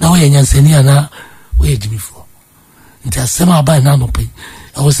na we nyansani ana we jimifo nti asema ba na no pe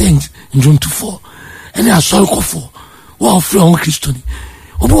I was saying in June 24 and I saw kofo wa ofre on Christoni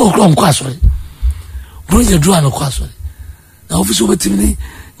obo okro nkwa sorry bro je do an okwa sorry na office obetimi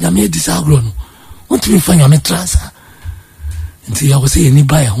nyame disagro no wontimi fa nyame trasa nti ya wose ni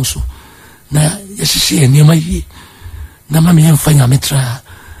ba ya so na ya hihye enema yi na ma me yemfa nyame tra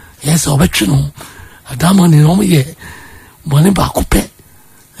yes obetwe no adamo ni no ye bone ba kope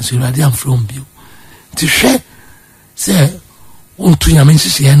so radi am from bio nti hwe se wontu nyame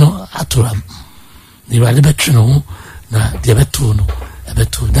hihye no atoram ni radi betwe no na de beto no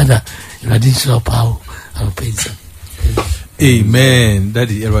ebeto dada radi show power am paying. Amen.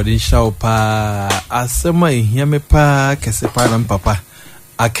 Daddy Eradin Shao pa asema ihia me pa kese pa na papa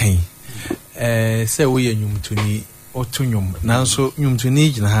akan. Say we nyumtuni otunyum. Nanso nyumtuni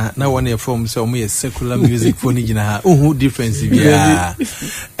gina ha na one from say omo secular music for ni gina ha. Ohu difference bia.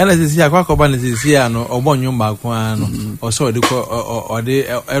 Ena sisi akwakoba na sisi ano obo nyum ba ko ano. Oso ode ko ode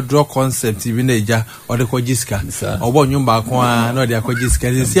draw concept bi na eja ode ko jiska. Obo nyum ba ko na ode akọ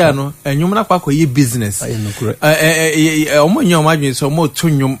jiska. Sisi ano enyum na kwakọ yi business. Omo nyum adwen so omo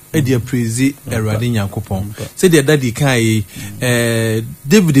tunyum e dia praise Erade Nyankopon. Say the daddy kai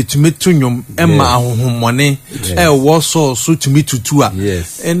David to me tunyum emma ahohomone wo so tumi tutu a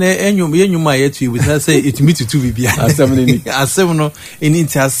enyum yenyum a yetu we say it me tutu bibia asem no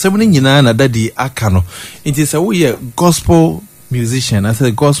enti asem no nyina na daddy aka no enti say we gospel musician as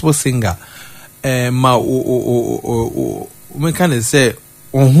a gospel singer ma we can say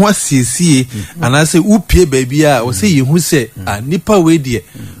on ho asiesie anase upie babia o say yehu say nipa we de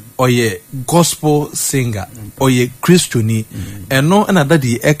oye gospel singer oye Christiani eno na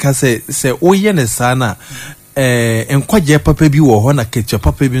daddy eka say oye ne sana Nkwagye papa bi wo ho na keche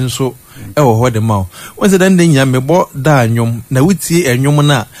papa bi nso wo ho de ma wo se dan nya mebo da anwom na wutie enwom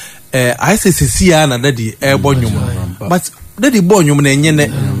na ICCC na daddy bo nwom but daddy bo nwom na enye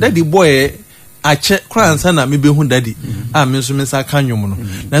ne daddy boy ache kransa na mebehu daddy me nso me sa ka nwom no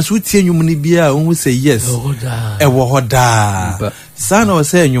na so wutie nwom ni bia wo say yes wo ho da sana wo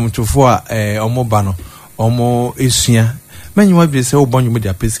say nwom tofo a omo no omo esua many wadwe se wo bonyo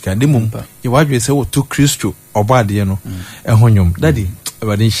media pesika demum ye wadwe se wo to Kristo obade no ehonyom daddy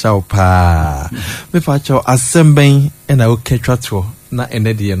Erade Shao pa me fa cho asemben na wo ketwa to na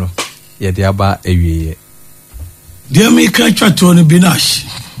enede no ye de aba awieye de me ketwa to no binash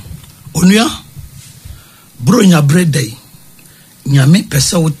onua bronya brede nyame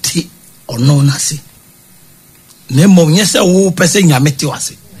pese wo ti ono nase ne mo nyese wo pese nyame ti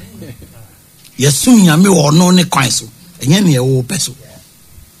wase yesu nyame wo ono ne kwan so.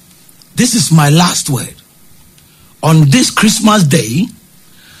 This is my last word. On this Christmas day,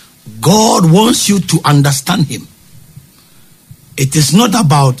 God wants you to understand him. It is not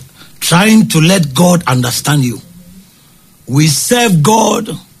about trying to let God understand you. We serve God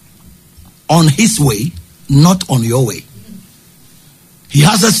on his way, not on your way. He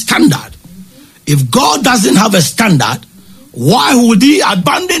has a standard. If God doesn't have a standard, why would he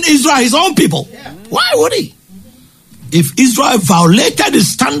abandon Israel, his own people? Why would he? If Israel violated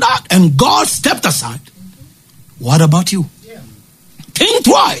his standard and God stepped aside, what about you? Think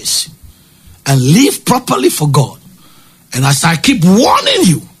twice and live properly for God. And as I keep warning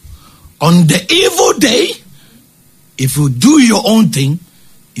you, on the evil day, if you do your own thing,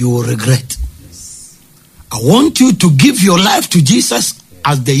 you will regret. I want you to give your life to Jesus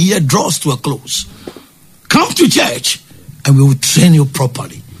as the year draws to a close. Come to church and we will train you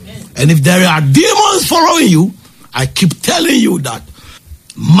properly. And if there are demons following you, I keep telling you that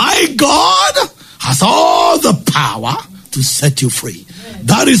my God has all the power to set you free.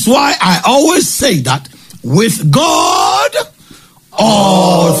 That is why I always say that with God,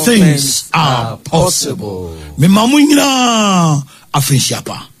 all things are possible.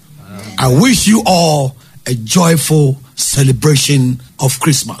 I wish you all a joyful celebration of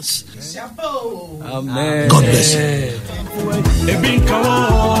Christmas. Amen. God bless you. Ebin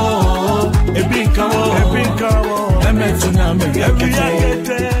kawo,